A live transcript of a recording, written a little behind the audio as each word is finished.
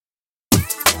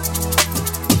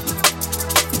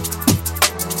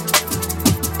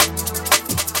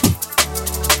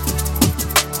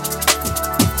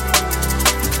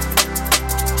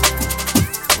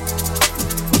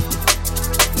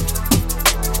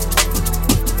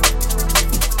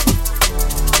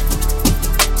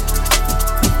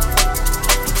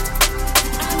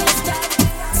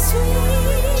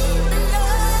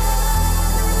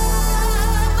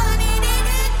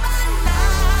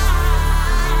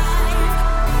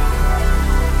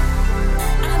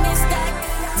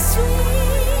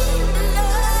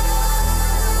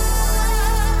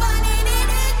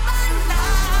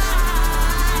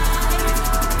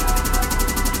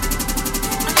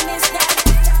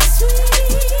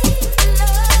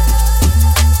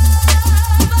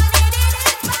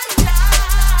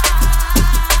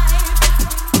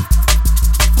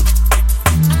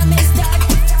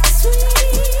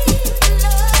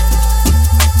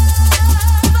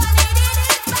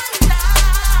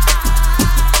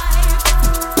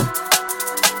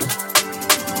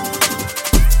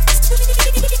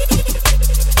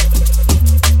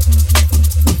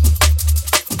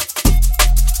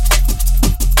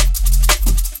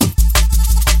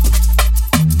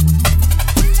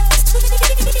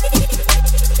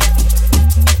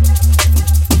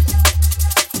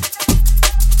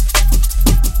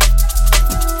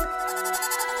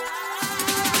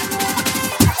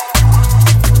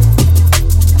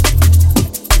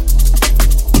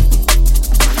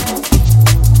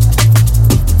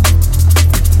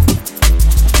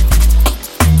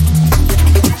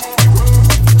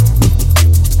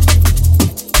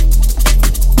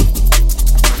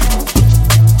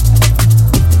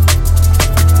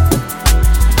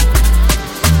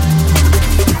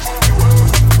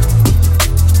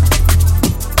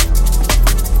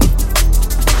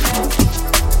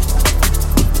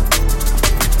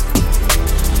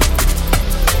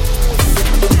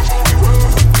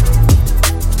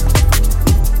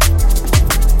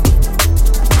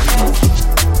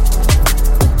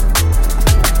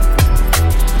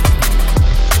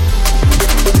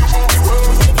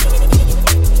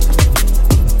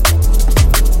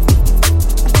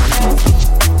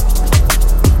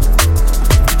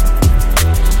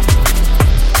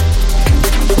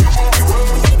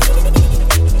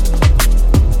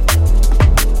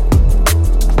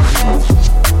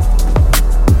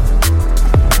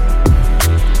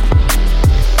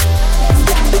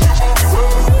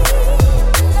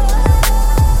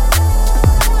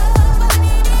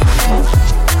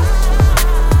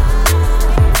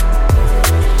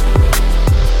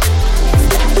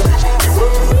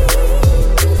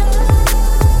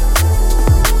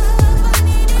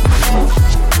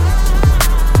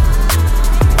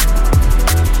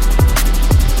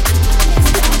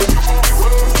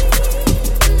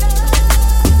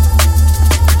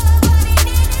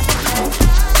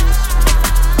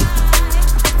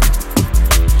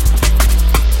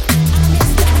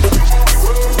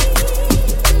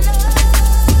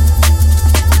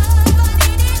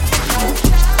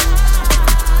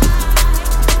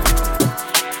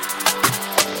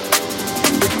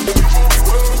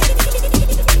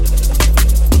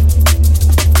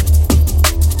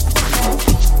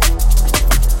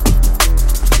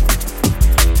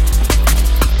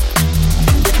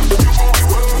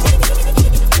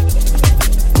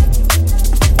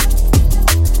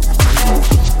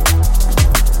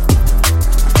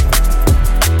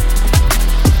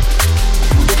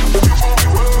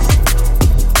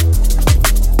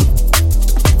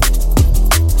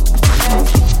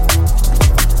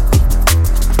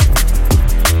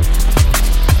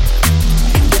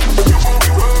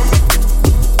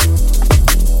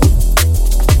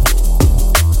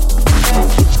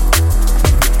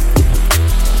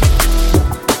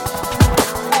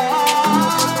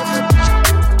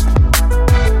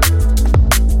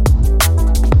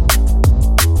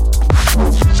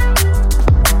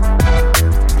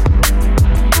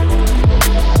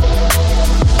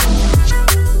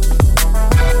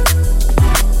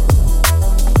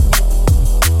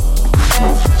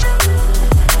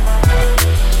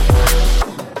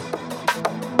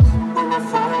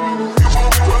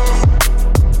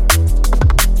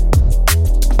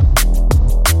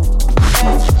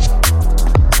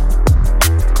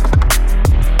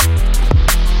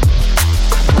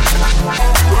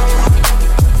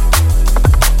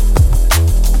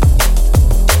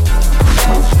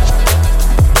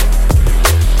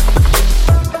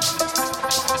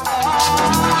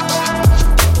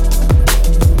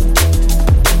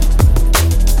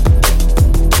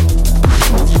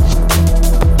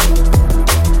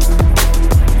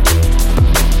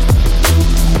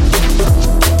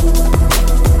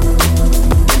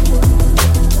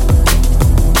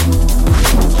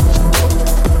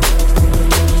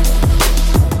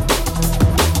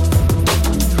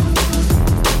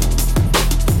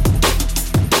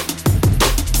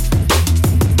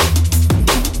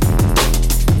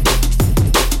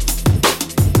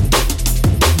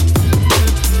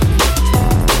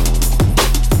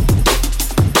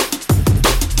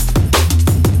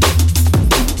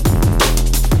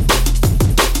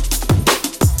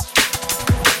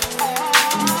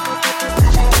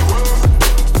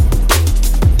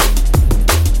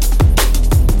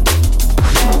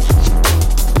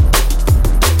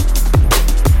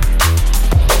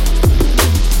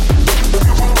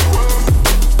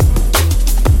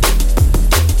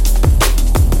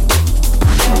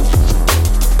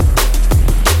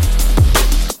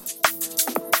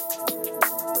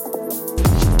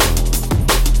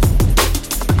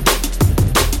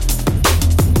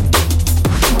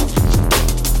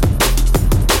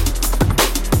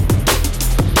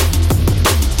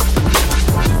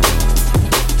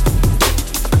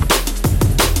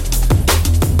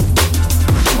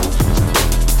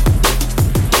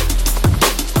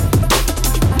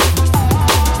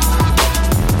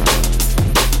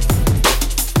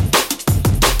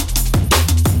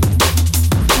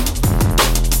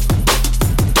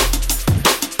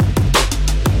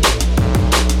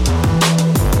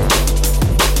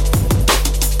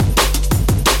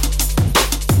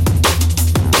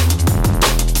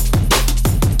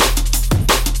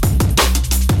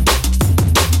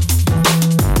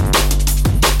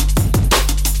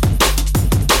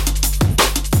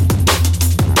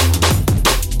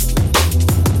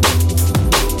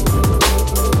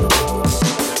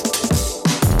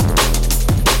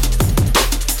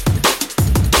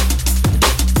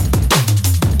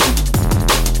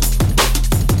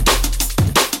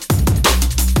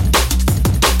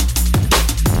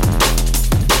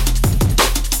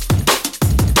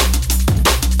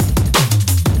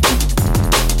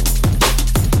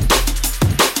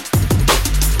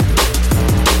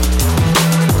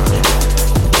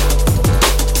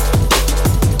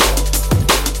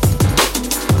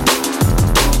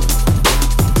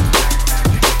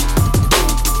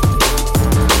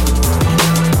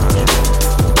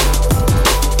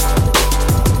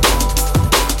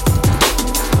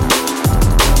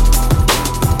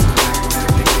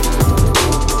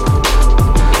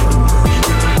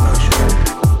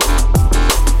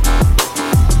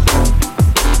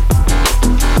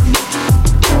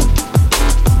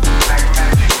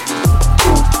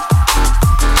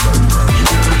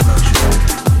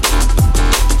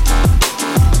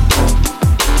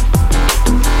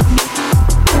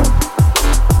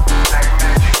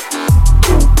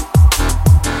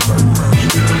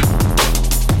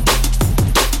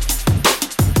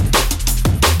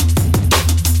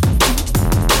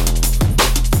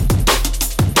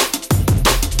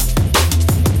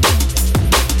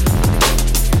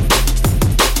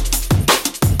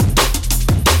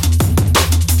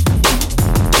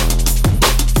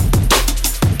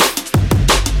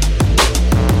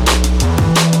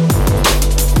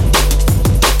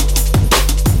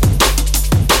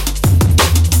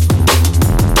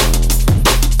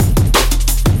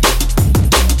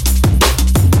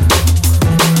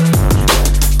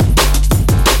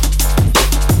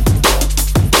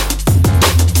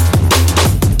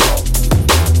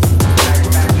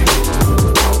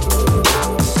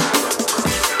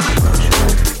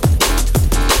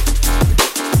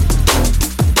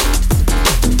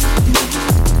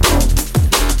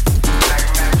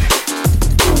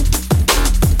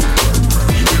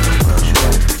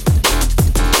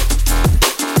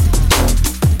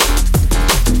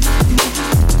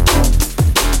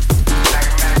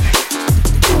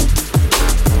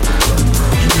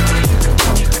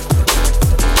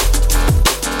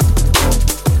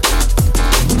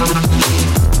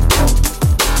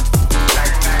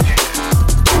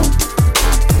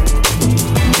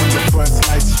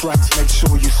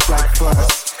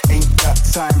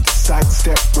time to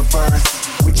sidestep, reverse.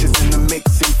 Witches in the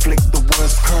mix, inflict the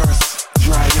worst curse.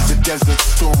 Dry as a desert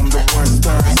storm, the worst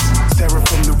thirst. Stare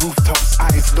from the rooftops,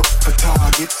 eyes look for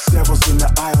targets. Devils in the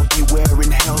aisle, beware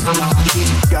in hell's market.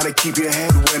 Gotta keep your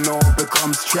head when all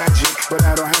becomes tragic. But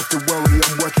I don't have to worry,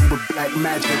 I'm working with black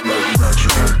magic. Black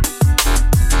magic.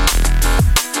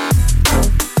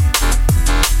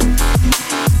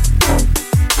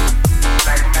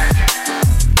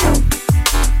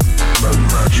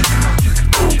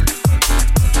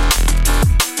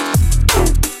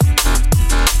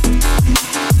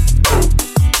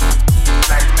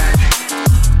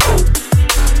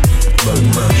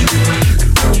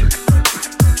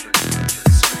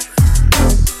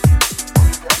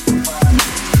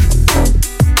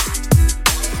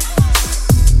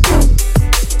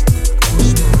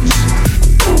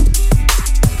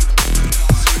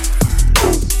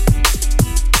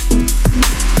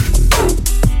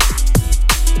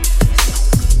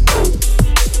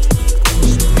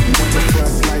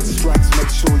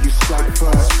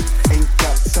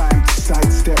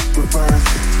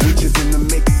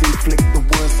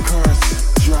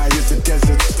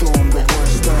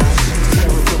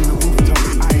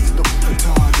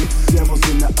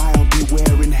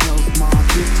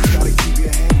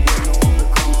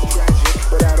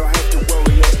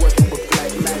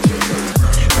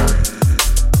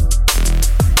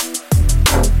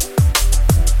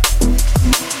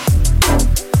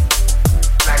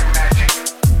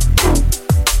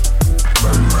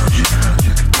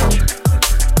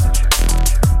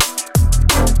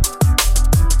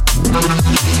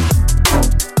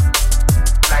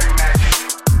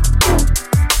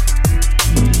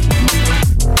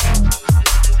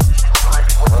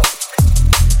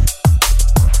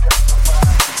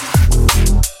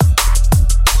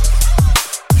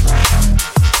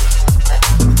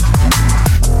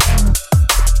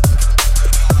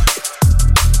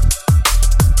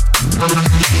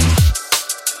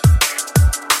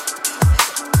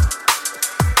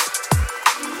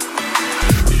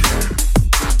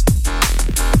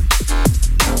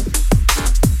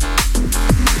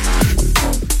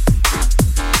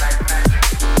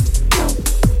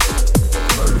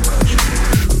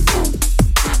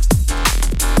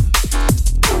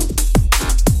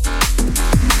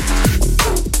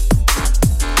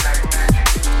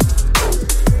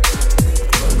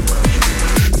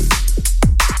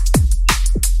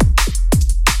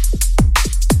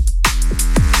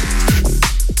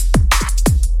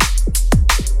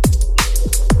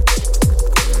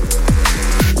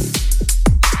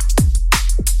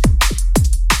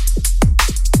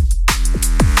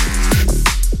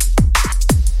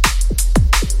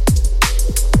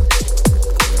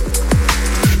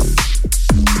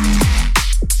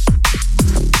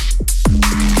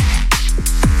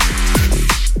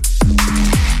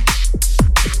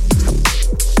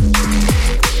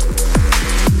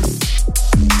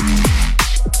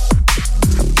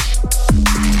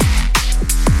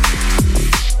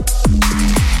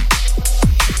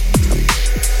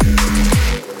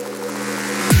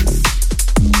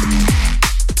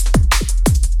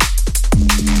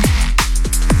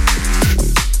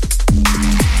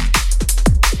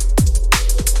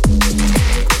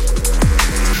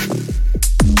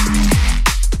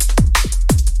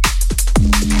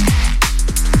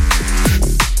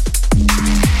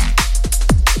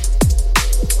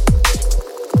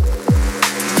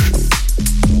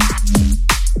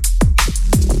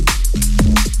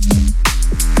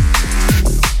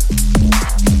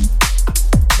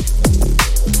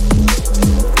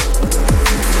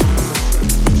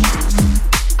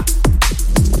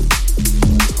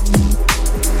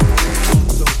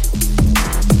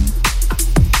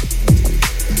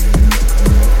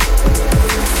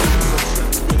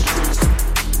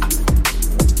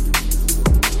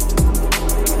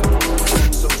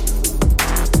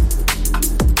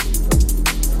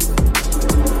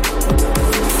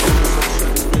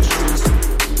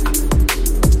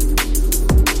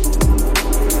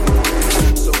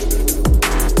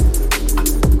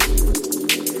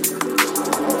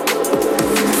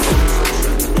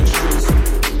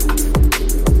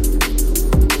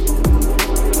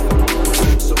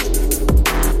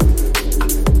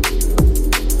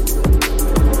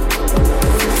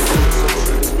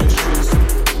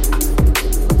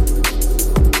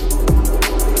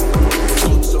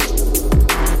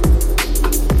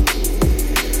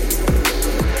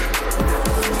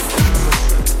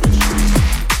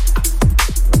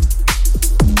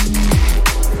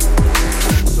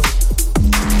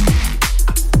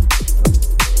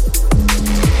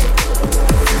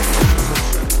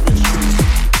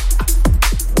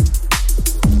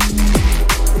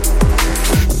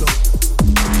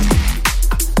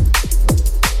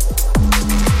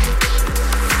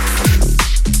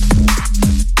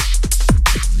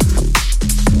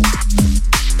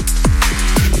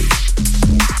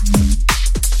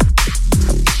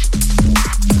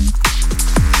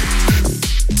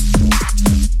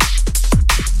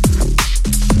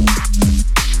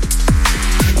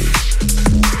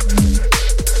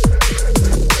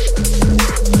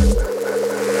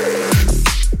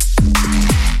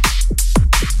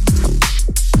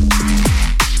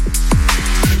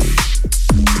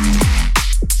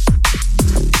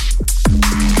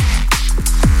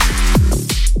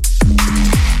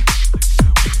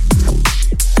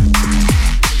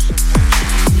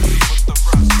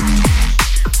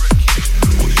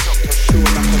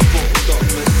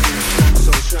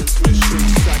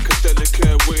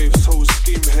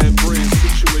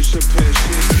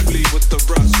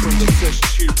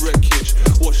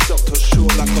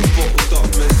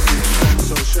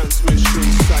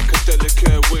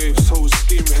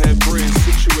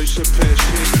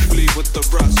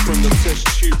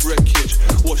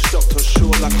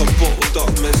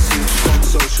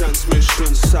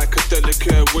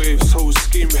 psychedelic airwaves, whole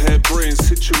scheme, hair, brain,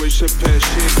 situation, pear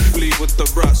shape, flee with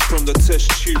the rats from the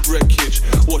test tube wreckage,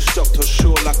 washed up to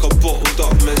shore like a bottled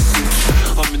up message.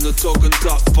 I'm in the dog and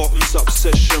duck bottoms up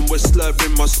session, where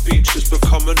slurring my speech has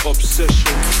become an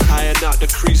obsession. Iron out the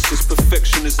creases,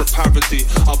 perfection is a parody.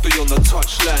 I'll be on the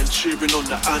touchline, cheering on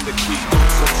the anarchy.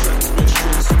 Some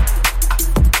transmissions.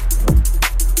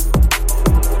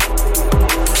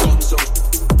 Gonzo.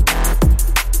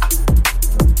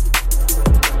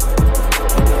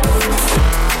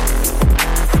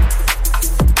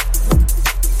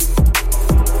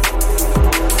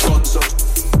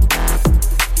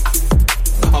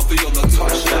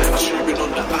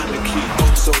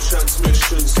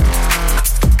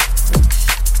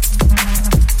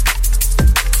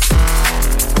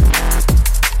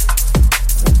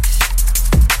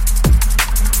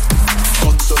 Transmissions.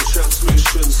 Gonzo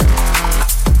transmissions.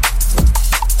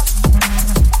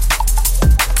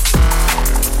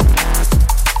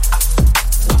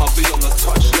 I'll be on the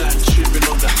touchline, cheering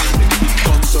on the anarchy.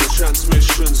 Gonzo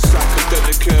transmissions,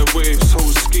 psychedelic airwaves,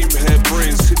 whole scheme, hair,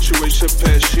 brain, situation,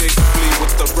 pear shape, flee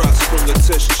with the rats from the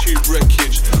test tube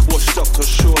wreckage, washed up to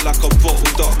shore like a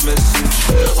bottled up message.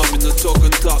 I'm in the dog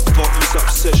and duck bottoms up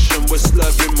session, where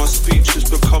slurring my speech has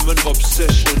become an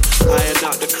obsession. Iron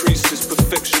out the creases,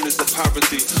 perfection is a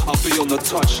parody. I'll be on the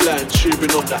touchline,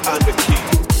 cheering on the anarchy.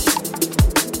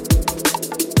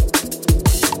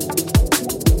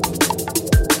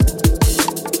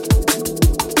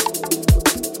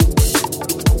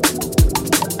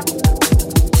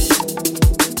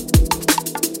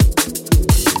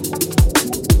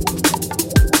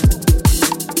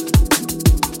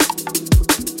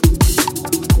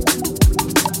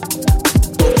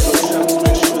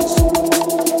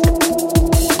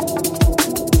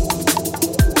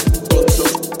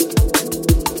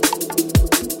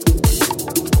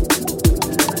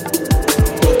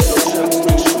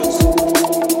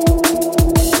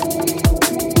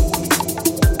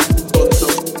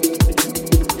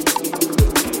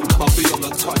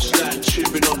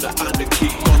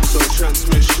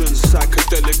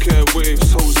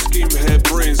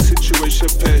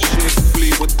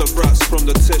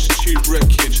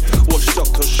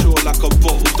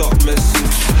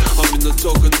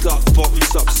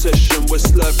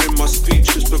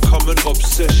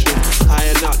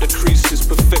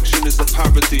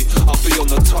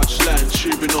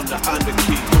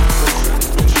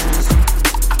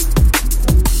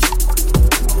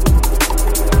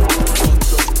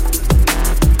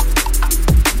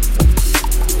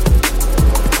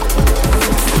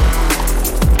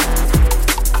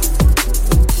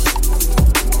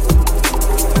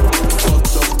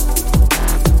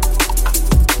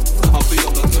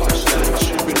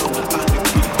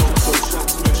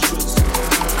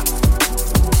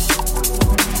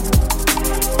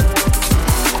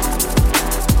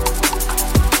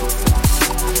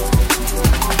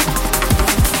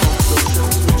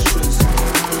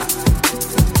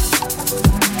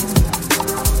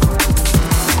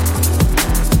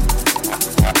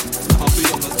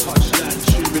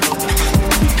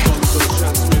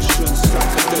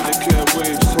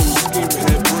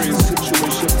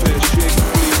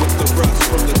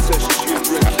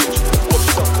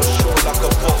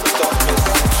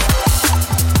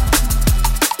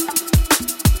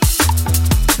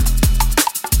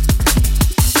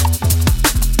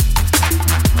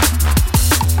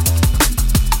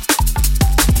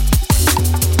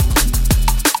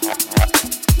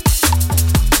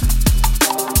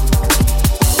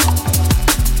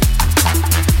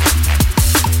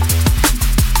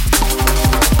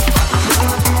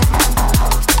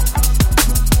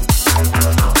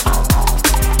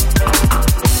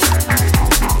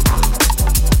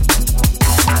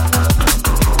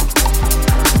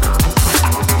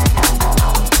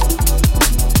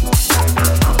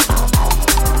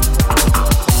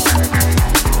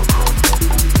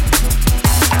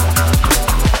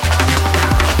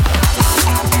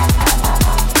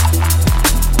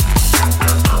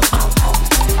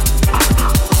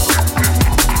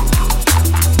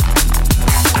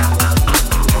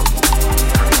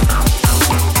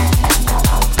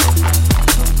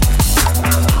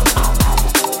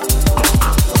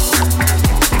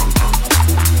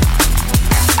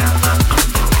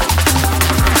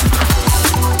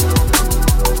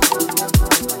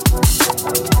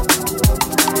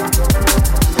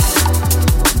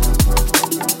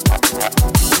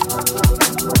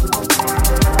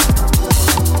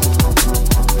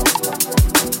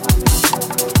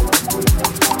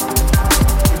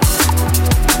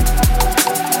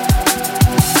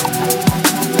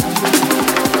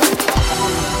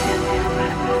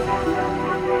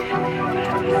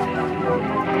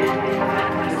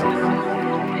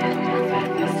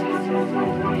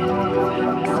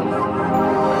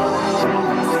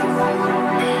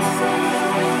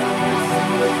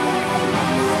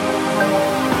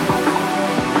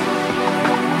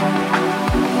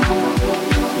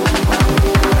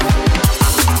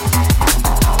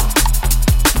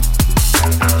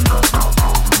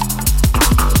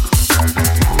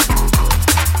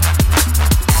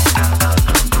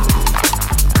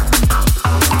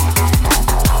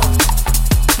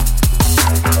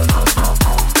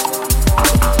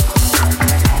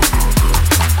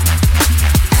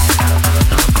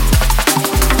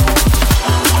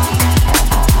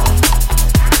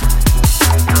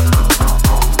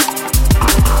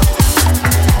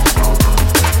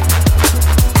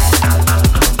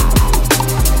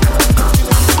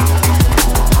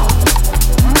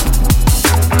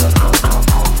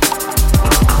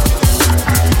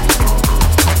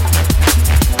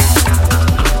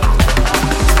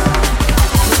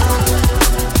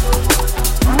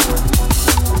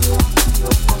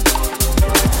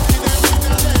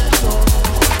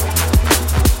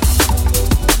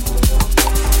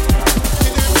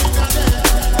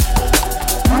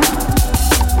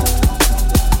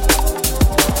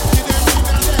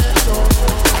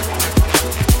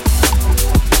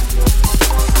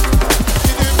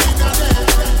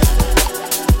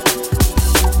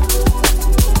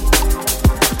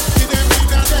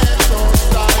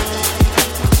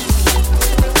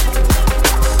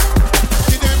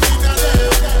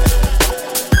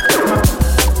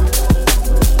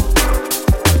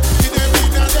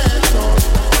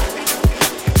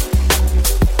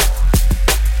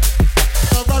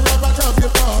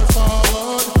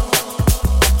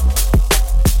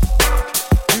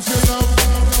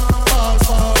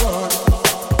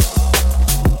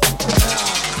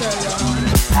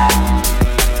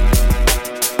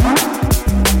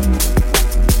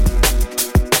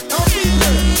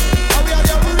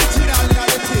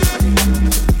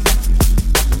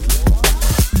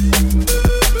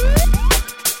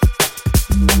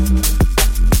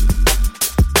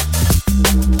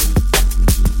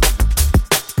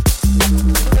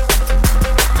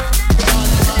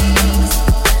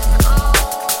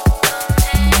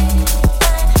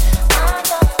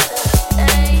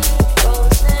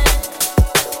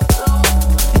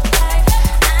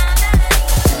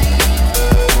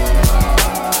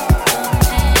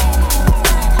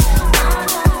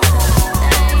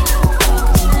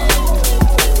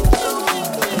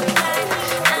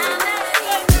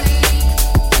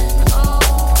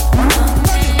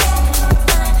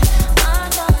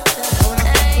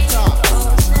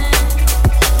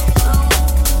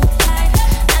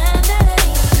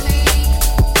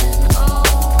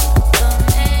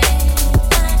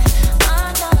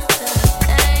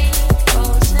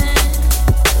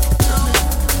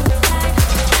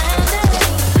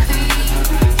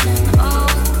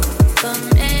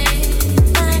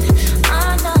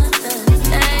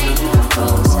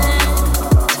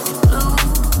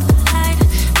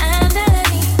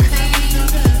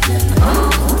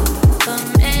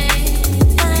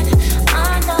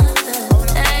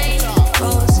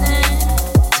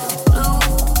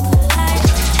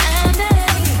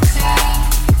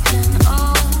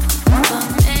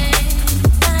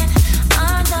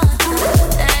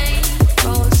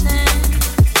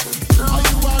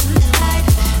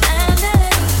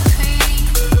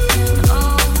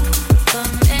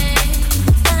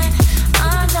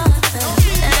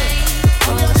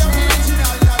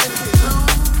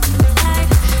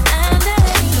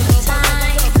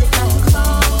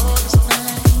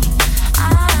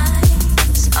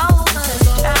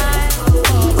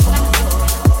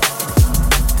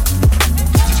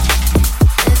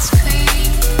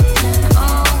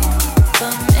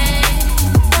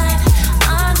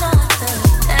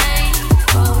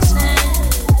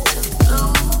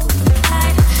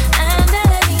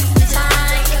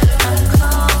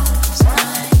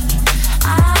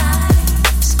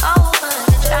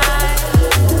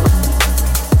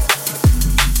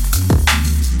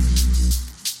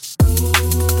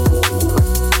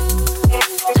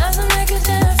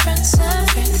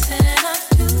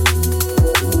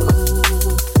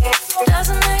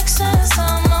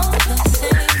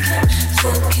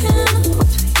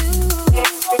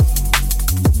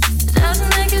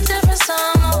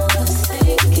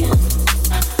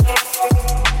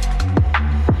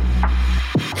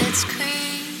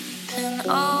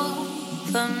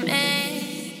 over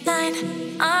midnight.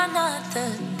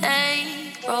 Another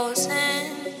day rolls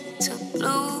into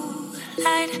blue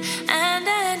light, and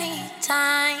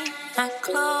anytime I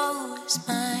close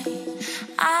my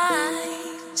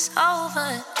eyes,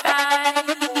 overdrive.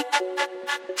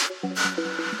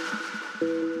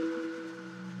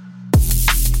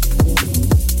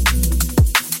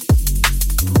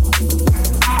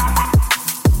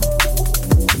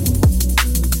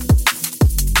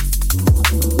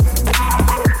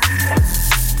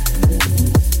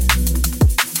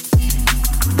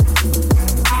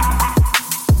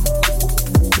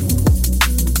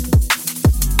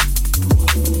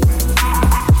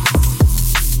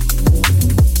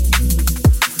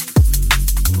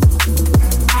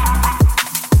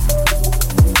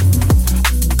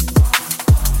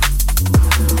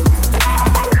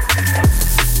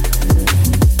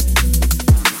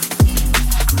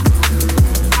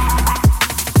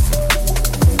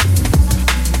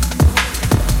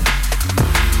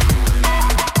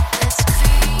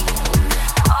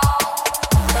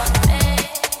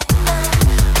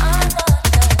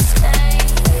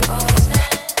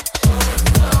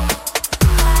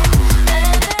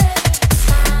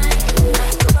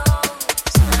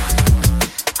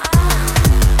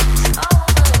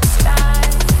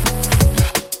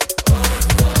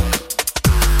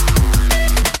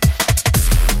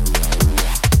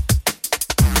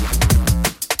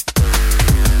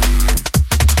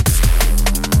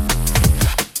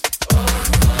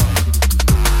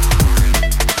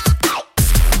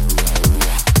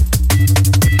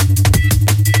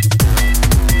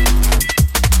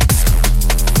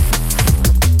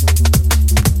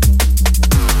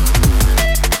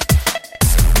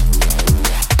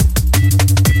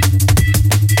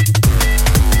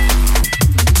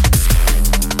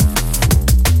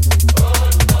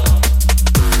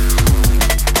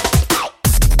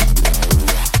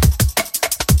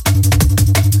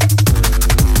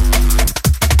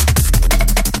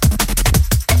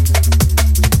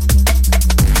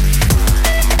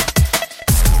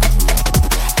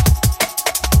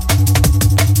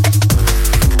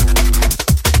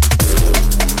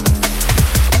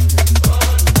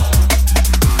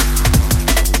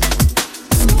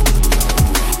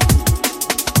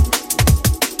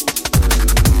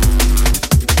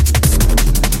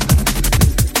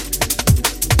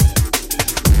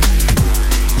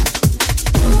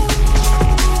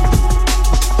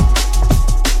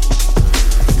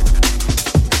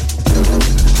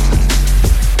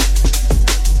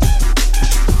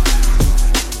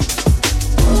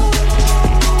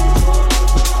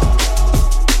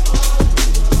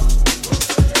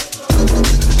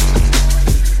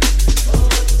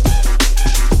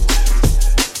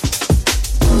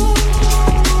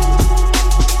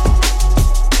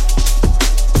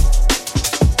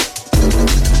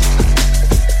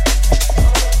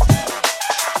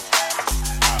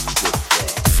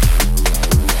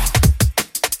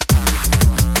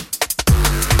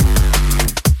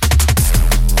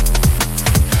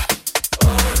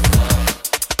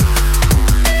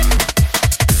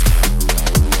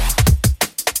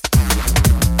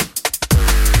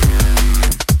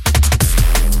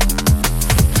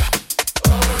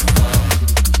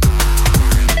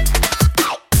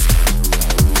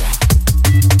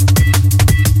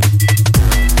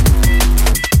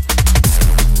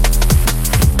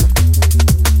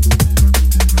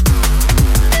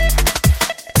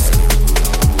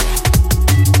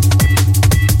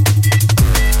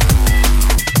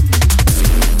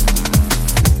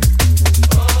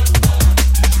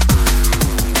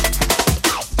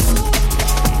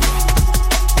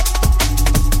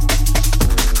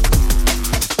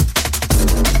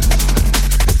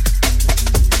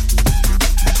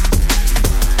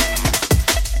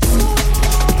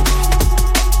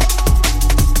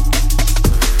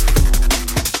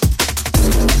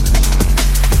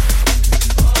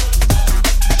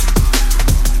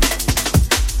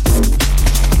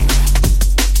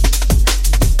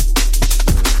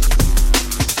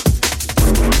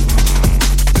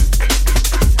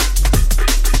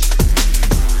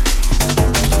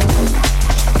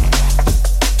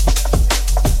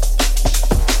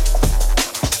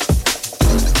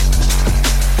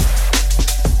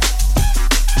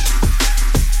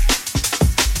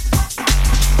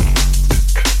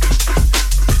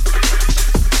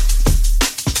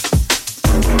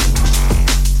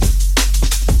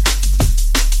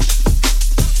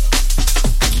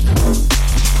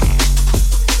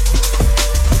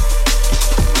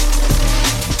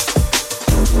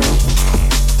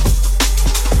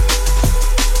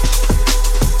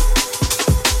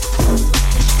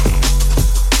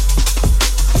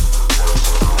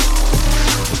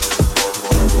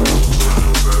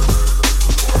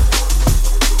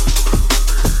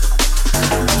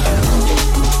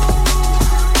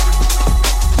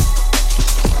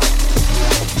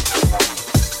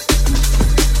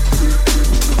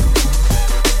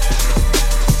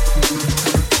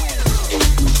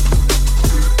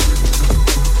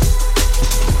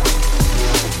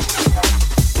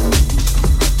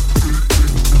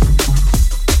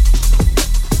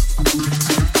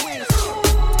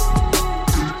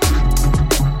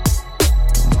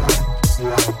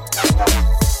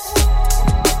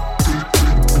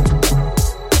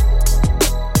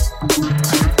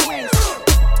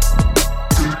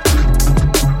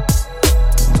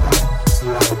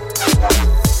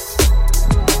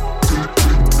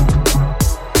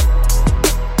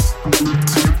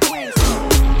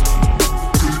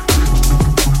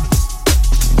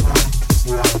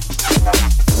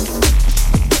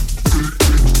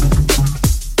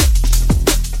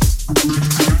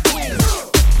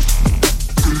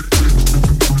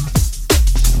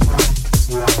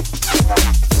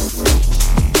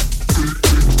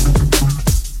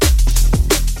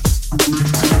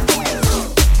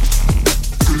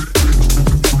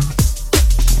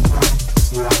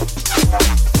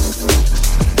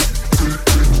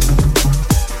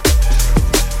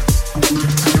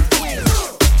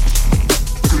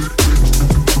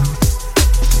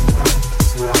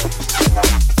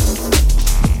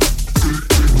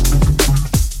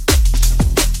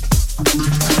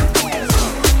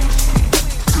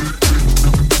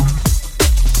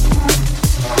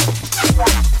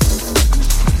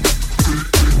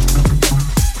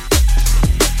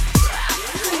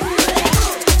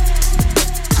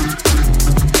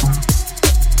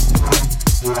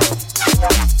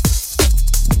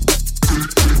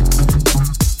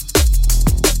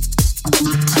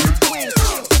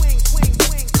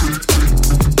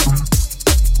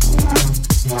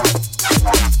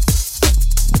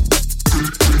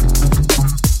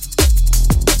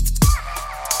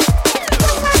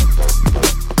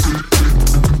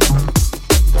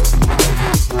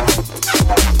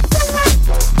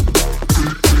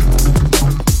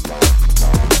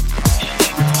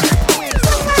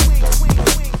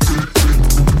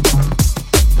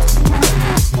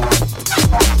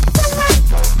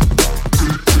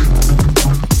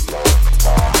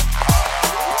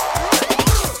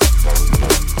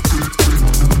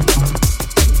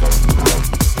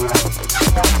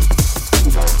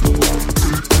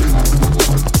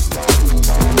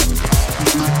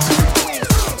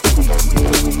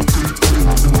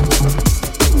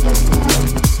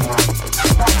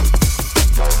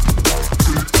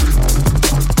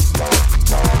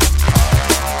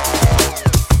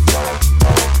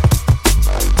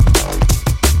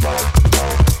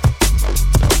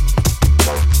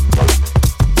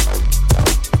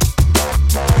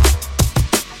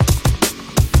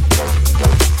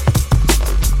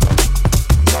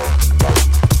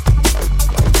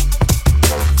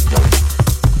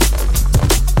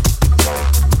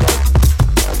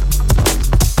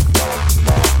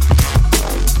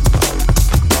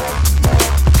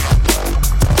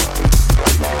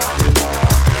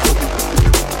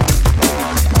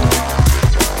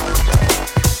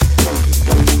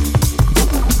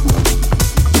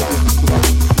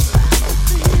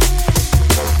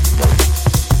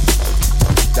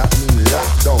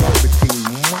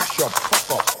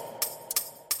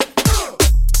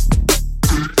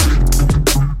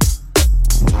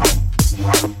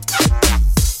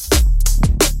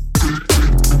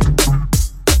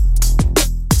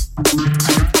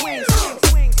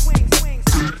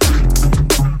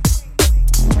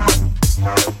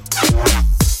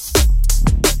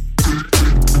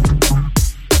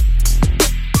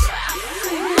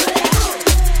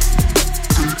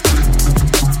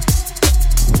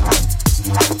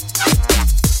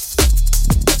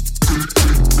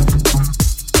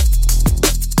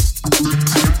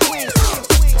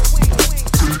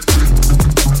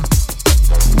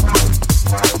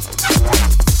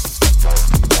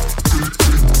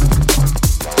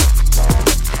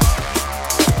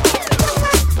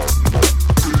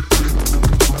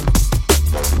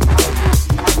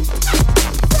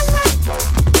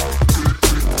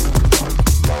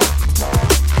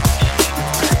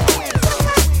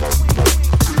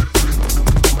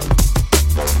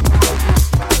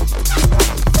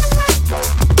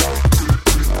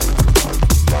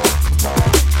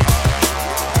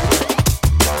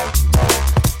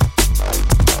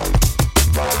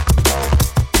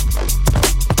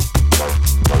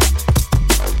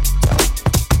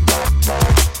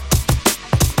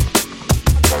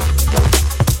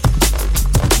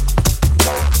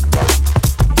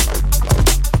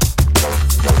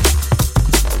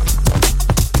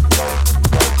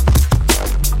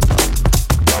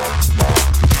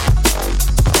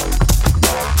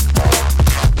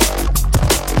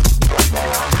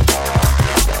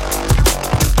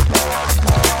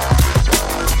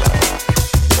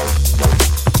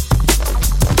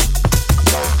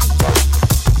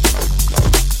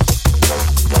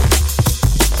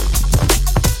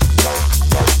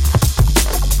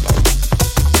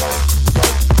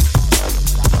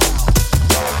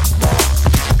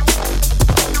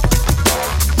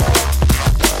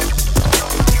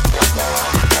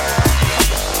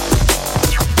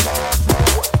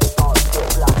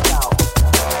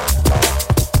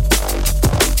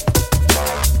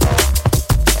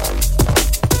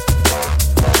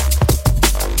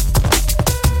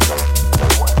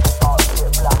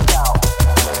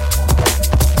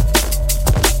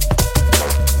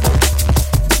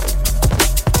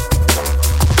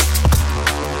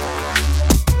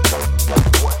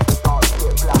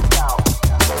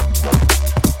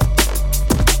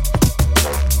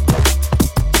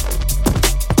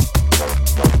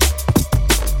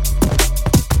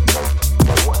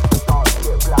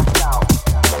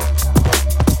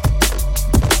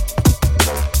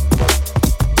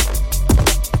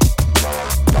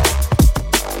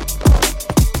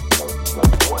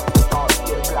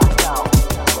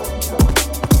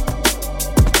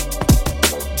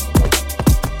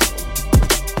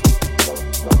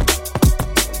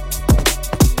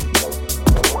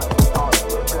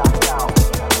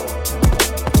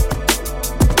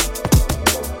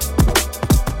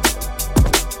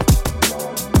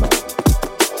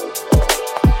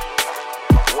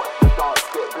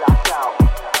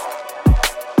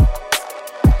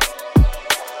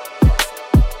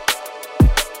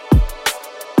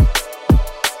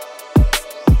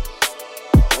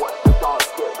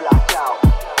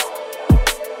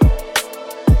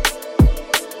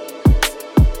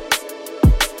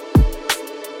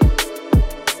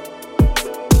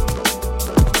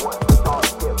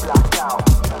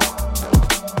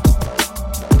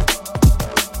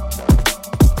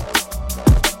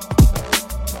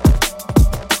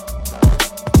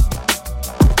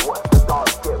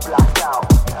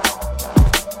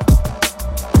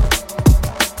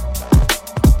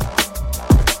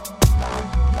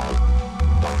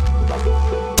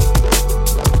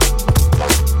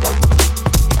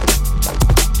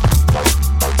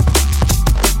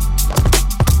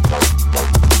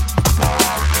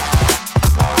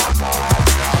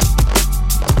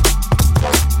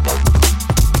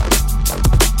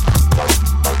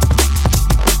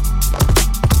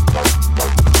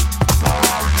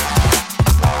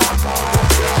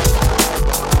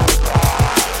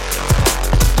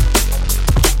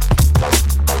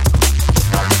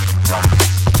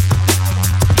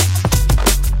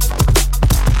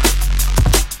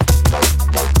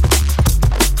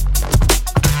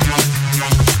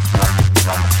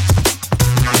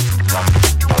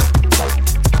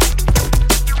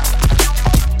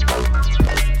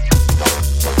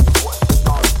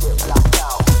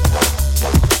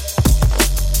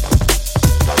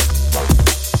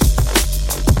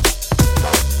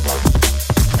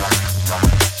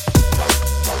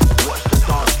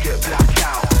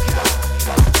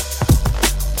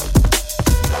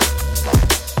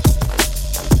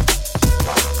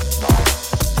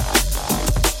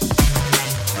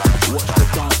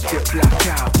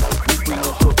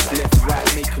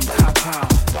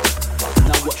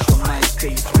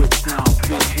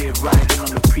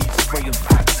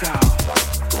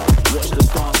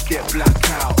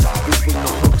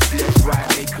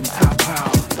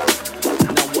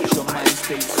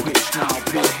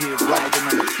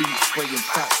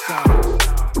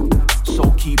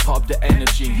 of the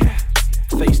energy.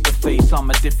 Face to face, I'm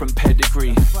a different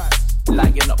pedigree.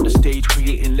 Lighting up the stage,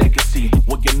 creating legacy.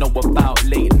 What you know about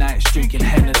late nights, drinking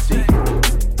Hennessy.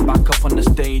 Back up on the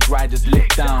stage, riders lit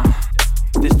down.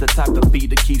 This the type of beat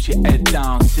that keeps your head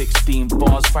down. 16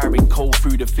 bars firing cold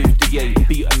through the 58.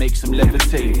 Beat that makes them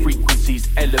levitate, frequencies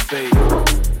elevate.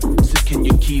 So can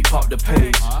you keep up the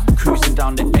pace? Cruising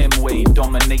down the M-way,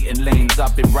 dominating lanes.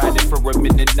 I've been riding for a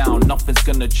minute now. Nothing's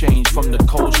gonna change from the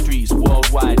cold streets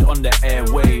worldwide on the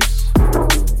airwaves.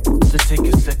 So take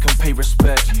a second, pay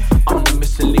respect. I'm the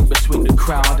missing link between the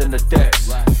crowd and the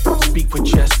decks. Speak with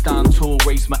chest down tall,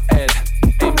 raise my head.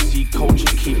 MC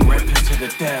culture, keep repping to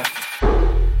the death.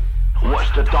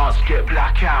 Watch the dance get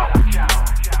blackout.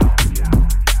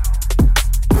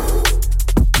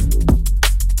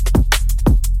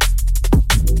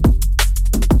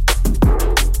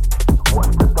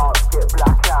 Watch the dance get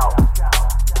blackout.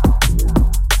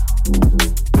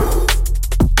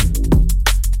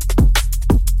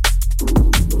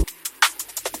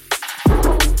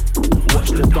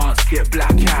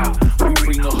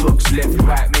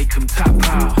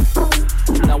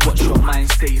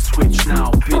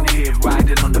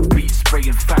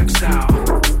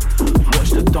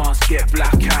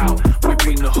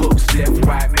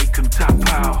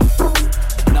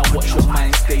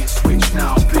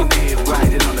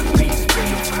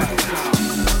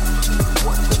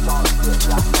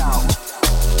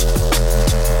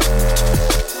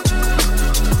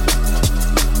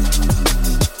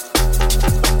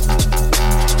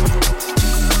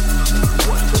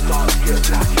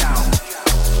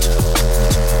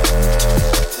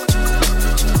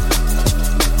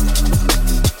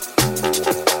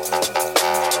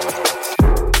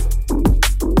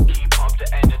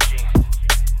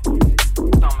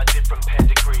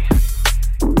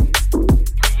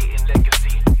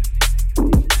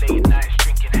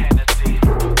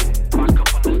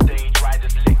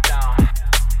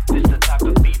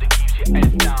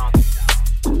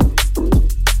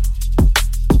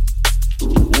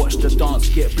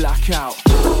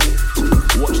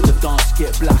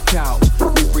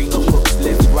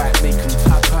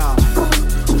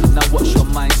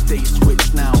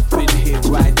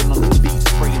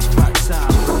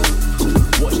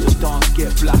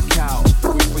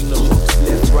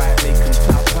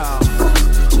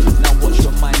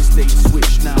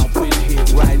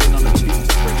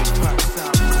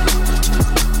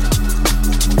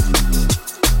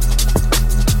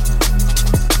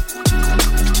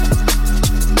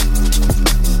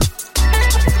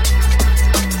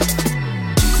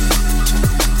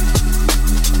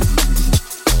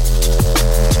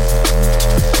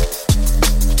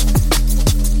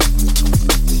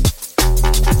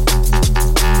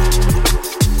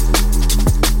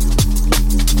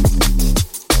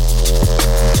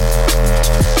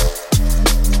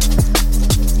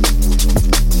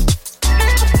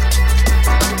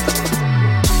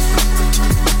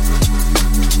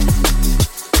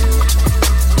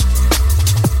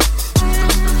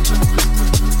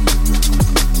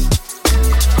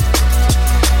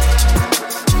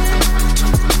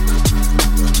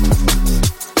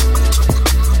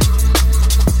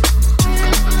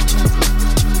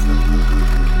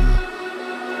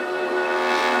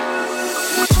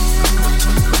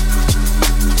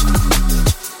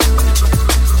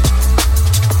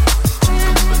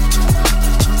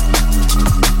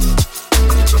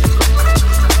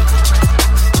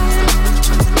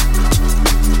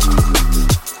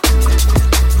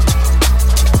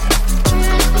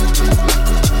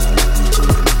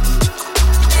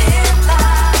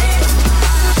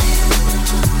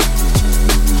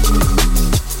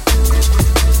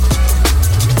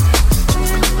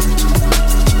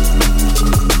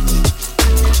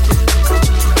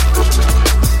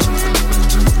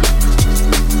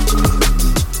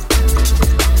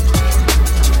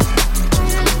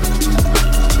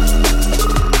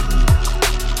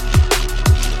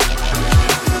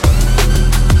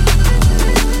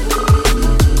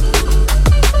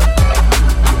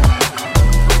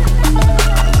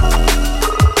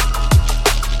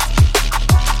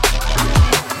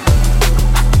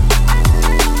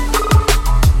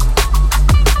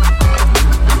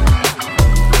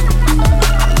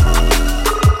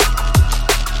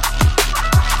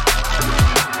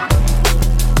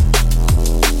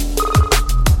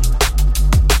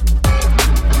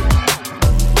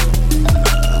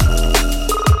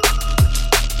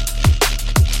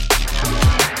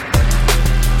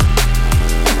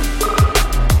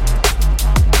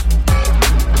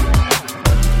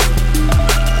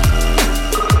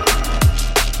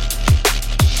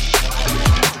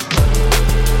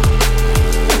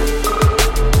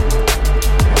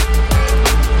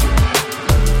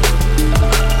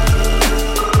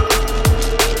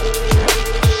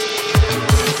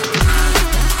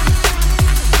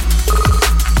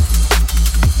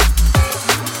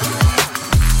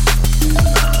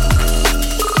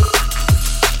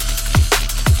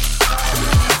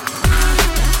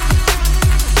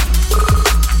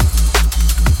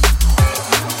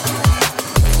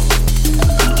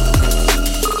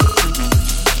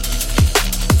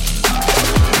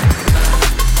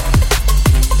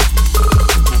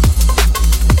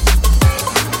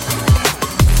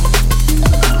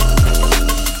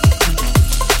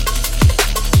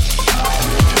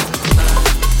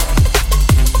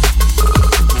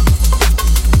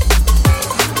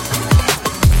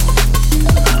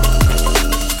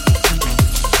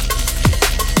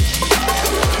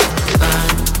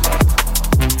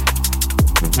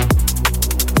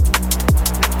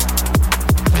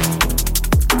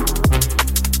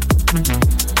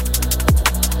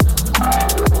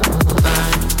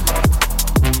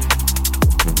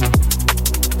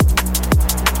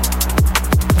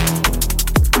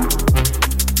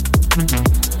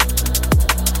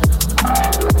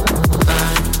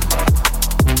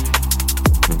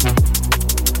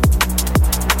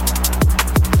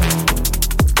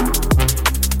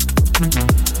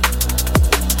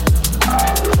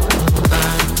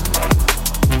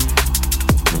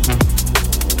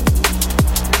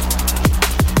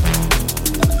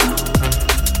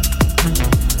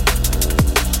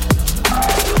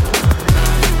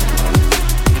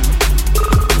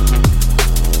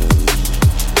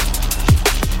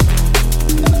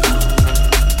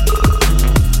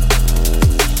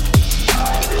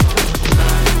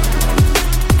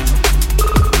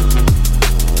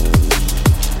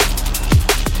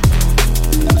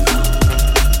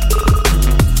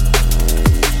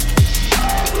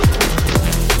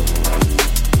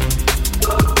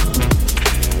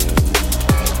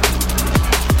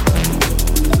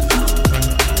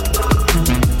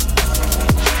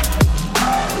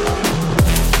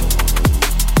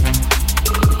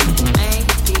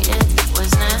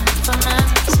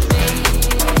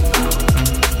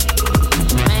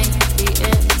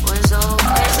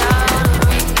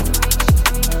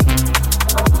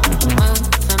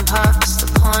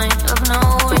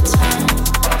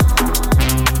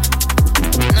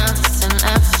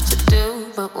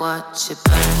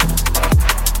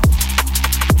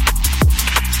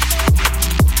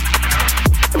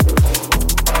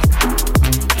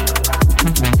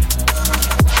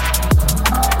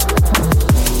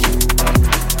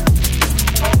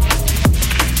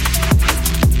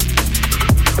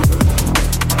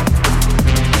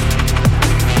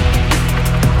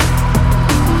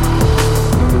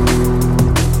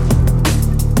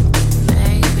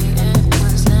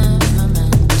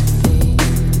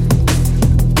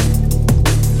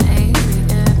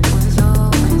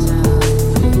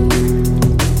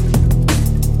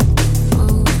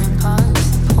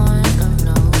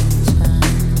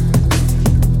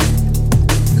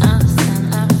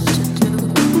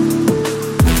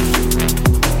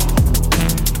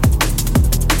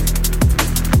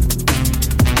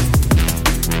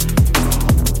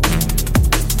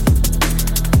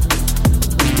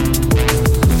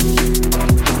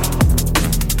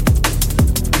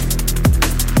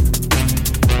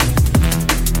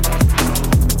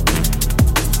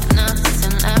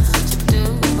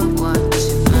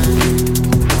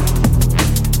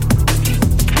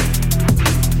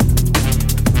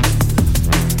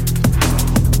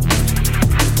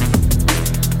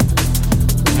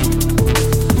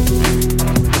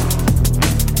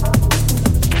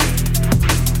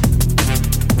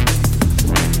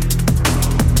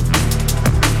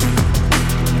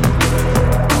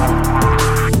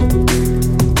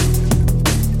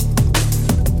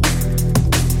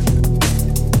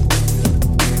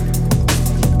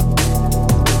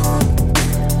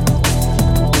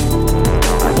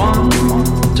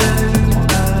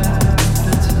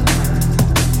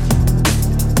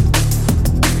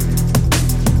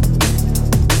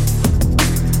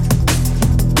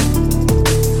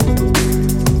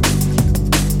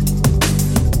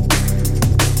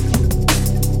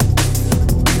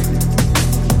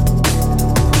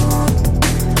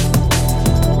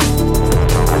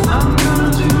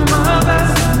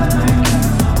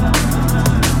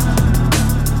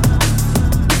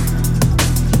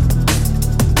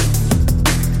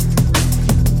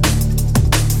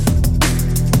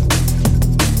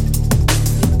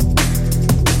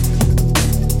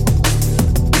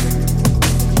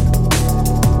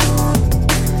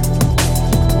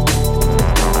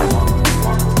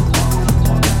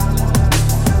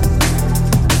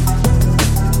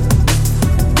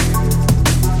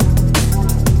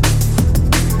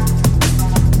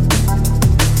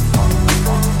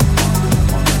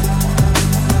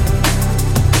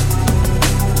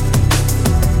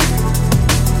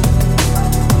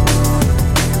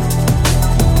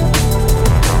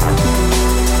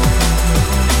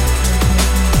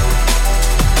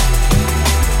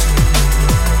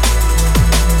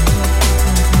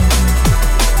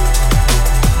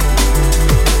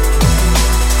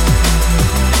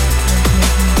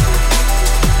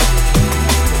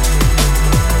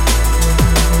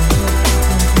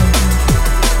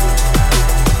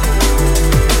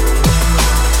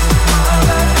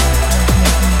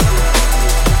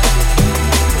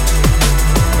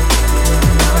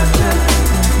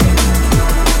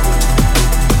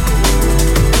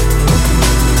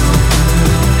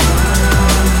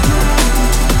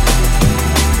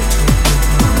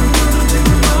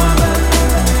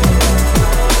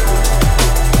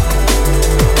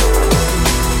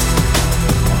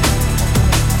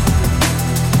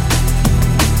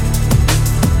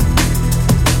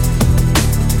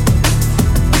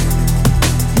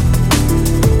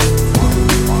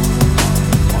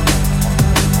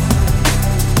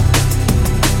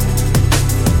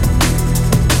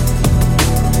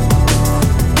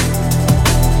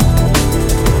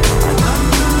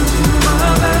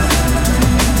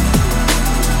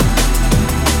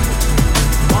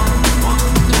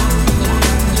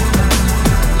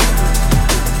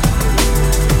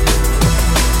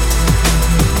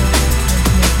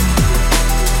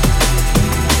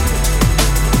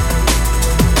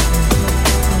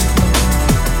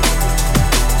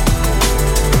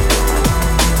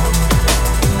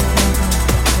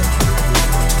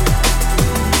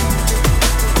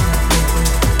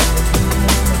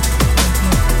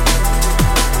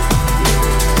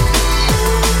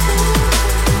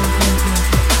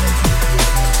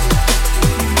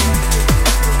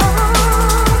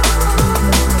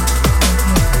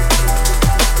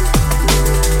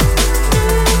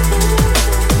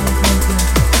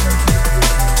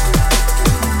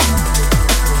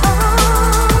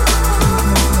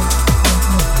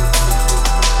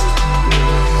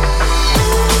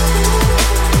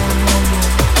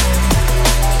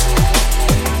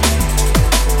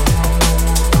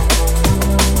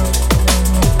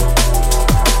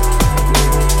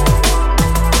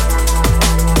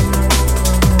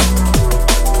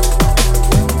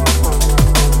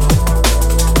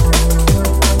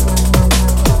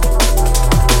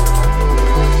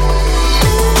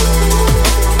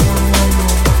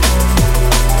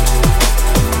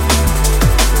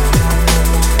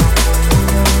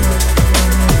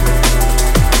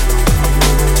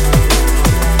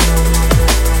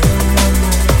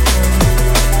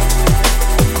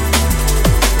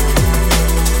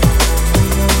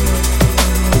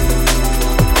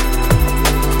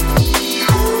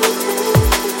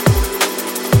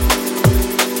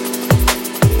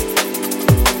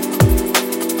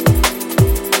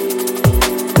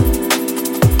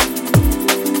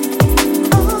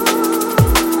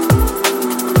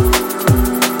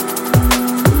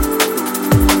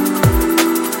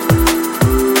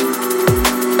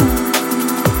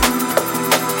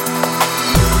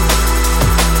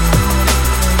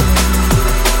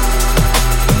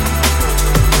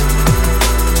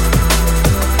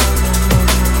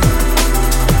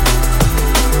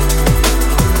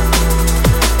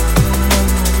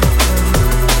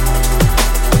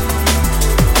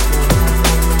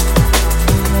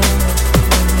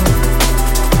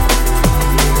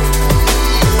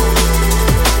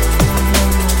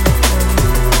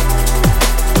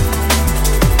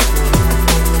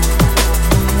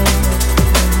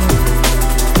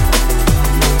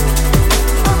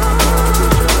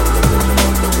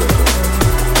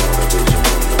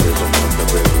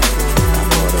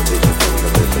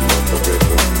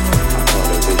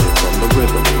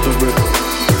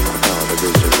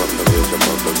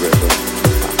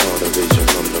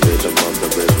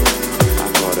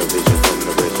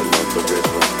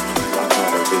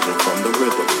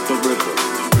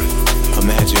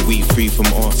 free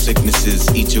from all sicknesses.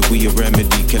 Each of we a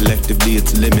remedy, collectively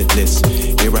it's limitless.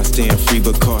 Here I stand free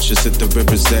but cautious at the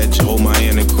river's edge. Hold my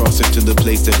hand and cross it to the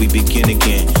place that we begin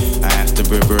again. I ask the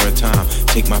river of time,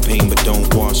 take my pain but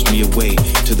don't wash me away.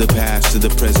 To the past, to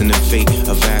the present and fate.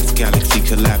 A vast galaxy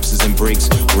collapses and breaks,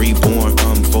 reborn,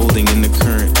 unfolding in the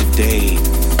current today.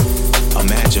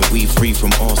 Imagine we free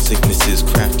from all sicknesses,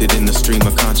 crafted in the stream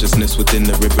of consciousness within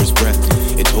the river's breath.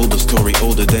 It told a story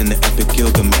older than the epic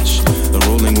Gilgamesh. The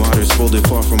rolling waters folded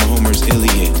far from Homer's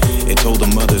Iliad. It told the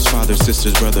mothers, fathers,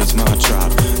 sisters, brothers, my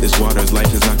tribe. This water's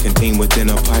life is not contained within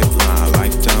a pipeline. A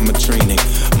lifetime of training,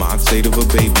 mind state of a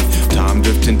baby. Time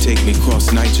drift and take me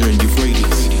across Niger and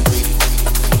Euphrates.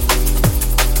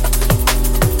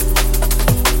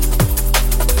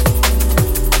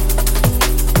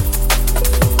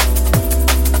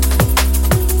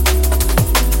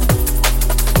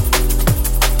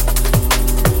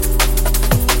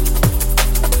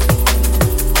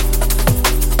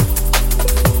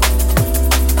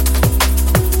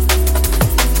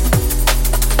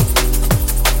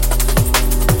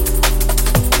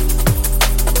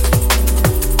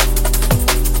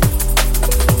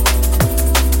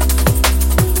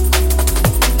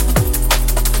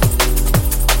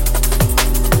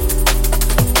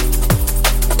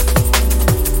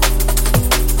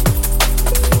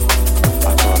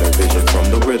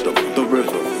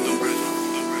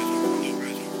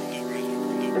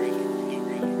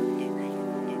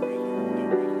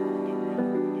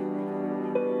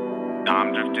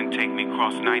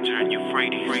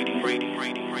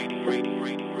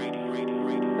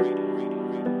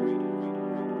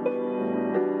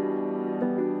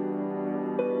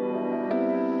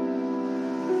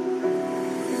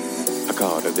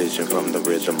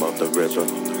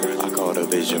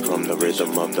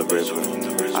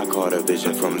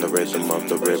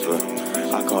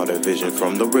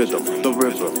 From the rhythm, the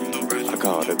river. I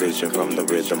caught a vision from the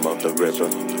rhythm of the river.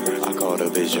 I caught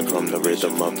a vision from the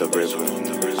rhythm of the river.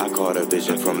 I caught a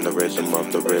vision from the rhythm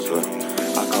of the river.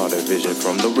 I caught a vision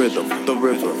from the rhythm, the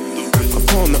river.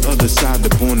 Upon the other side, the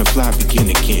born to fly begin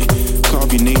again.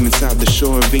 Carve your name inside the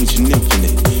shore of ancient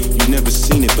infinite. You've never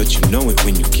seen it, but you know it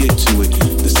when you get to it.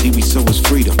 The sea we sow is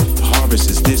freedom. The harvest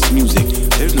is this music.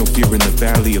 There's no fear in the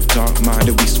valley of dark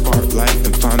minded. We spark light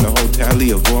and find the whole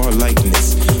tally of raw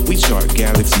lightness. We chart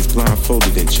galaxies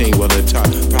blindfolded and chain while the top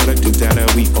product is data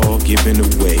we all giving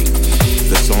away.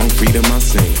 The song freedom I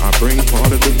sing, I bring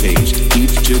part of the page.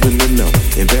 Teach children to know,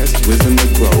 invest wisdom to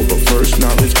grow. But first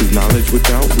knowledge, cause knowledge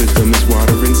without wisdom is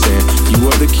water and sand. You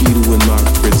are the key to unlock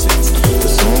prisons. The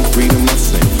song freedom I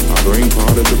sing, I bring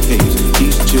part of the page.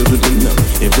 Teach children to know,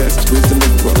 invest wisdom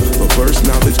to grow. But first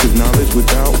knowledge, cause knowledge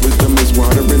without wisdom is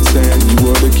water and sand.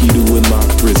 You are the key to unlock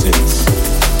prisons.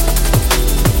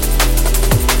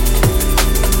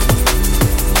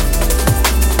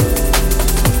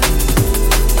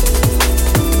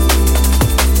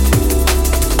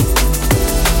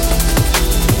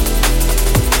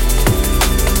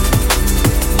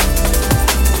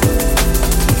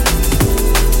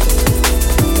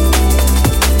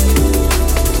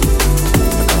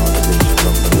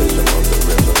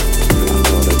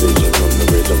 From the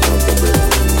rhythm of the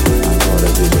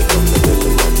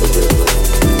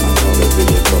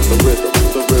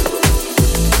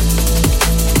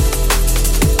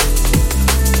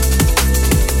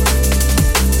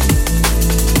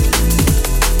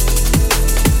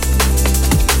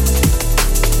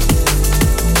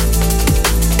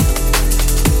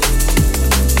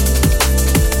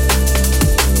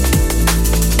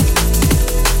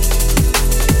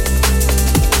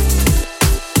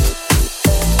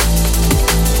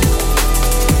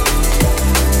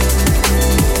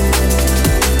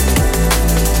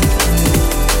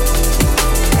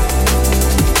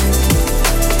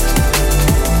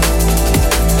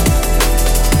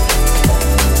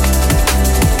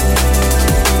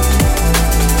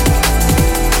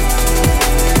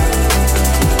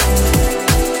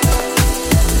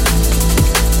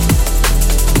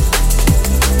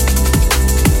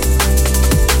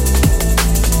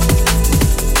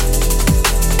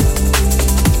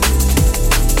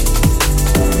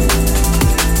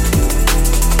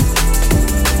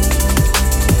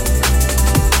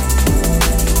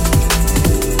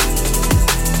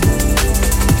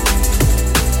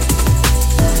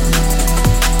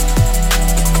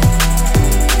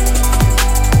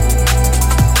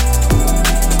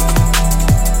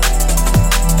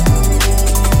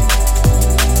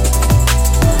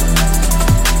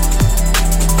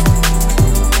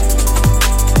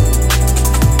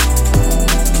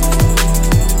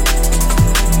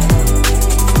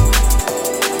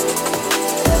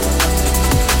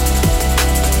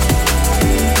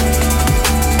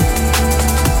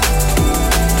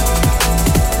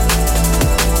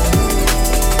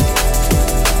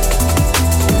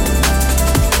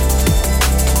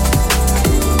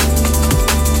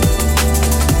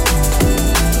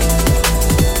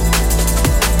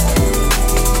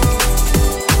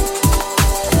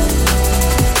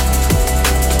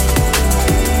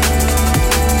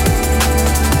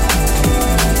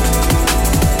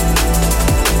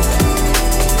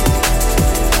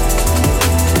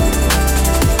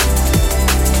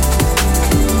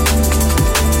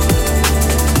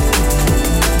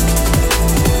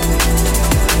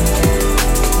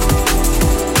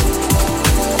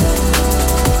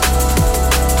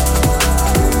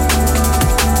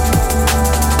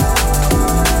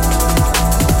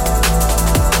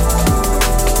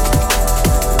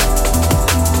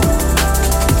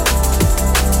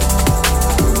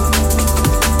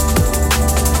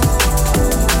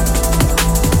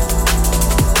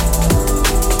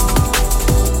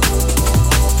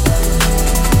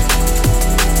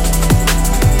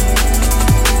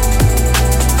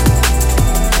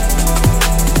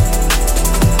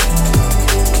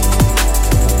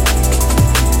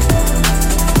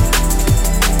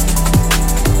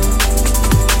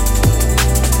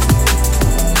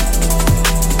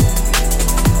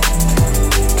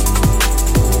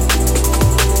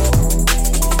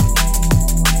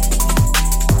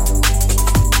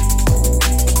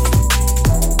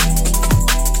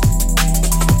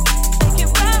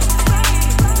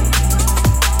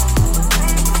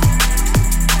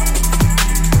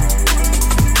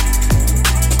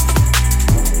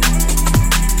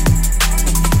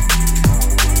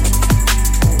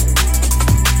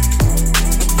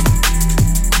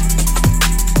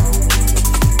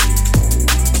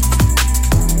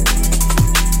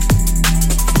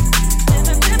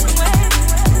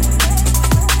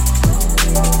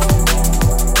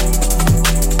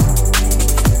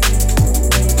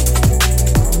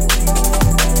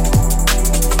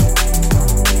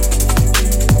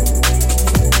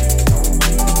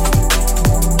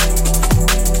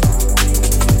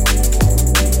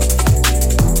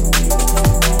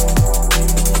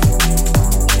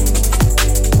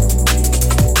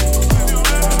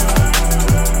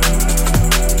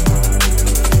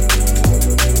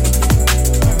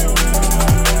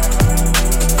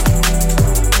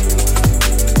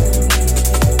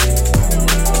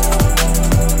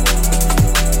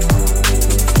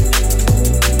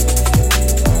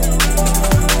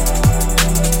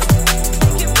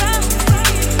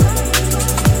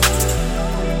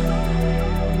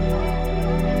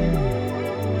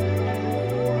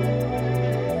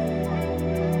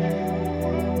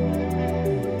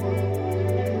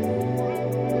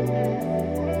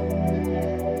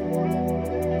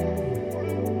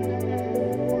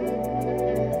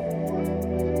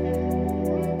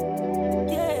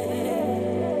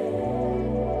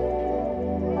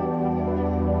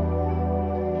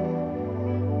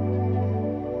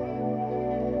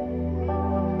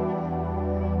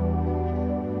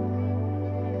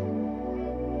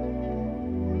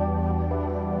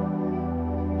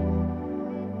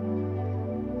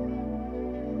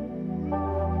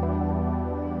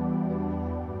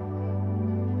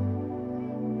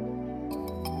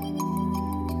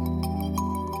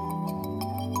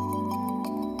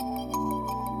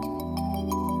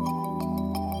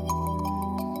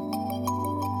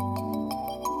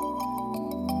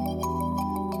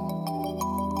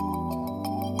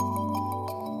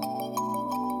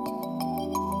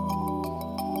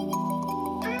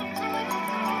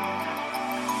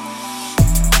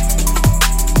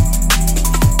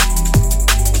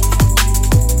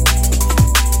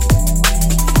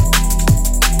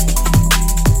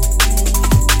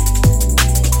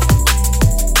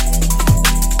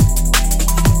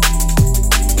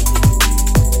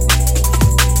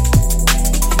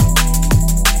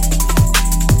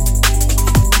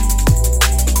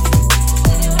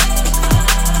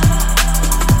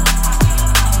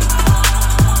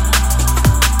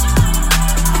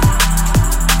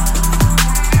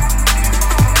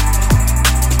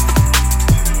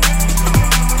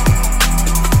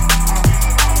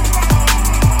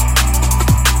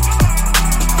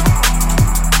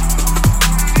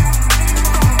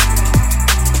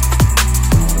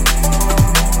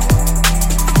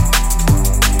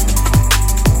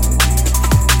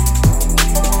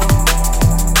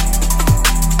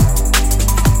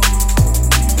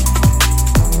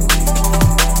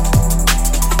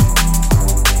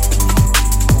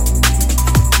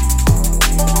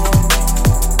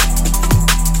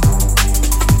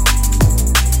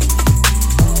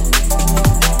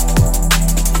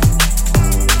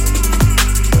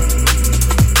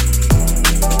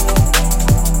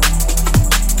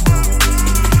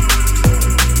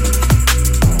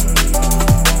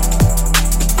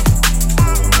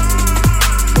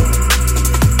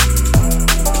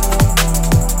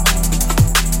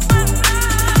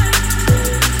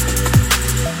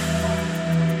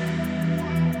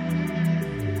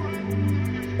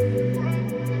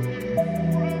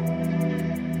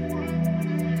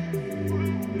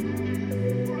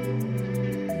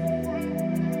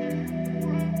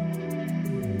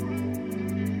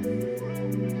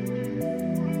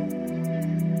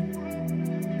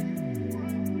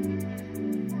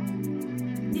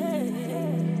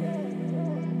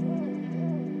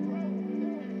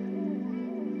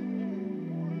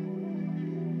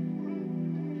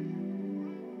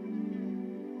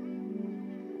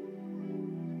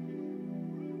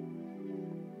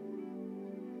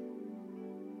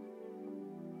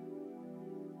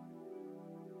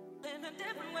in a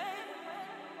different way.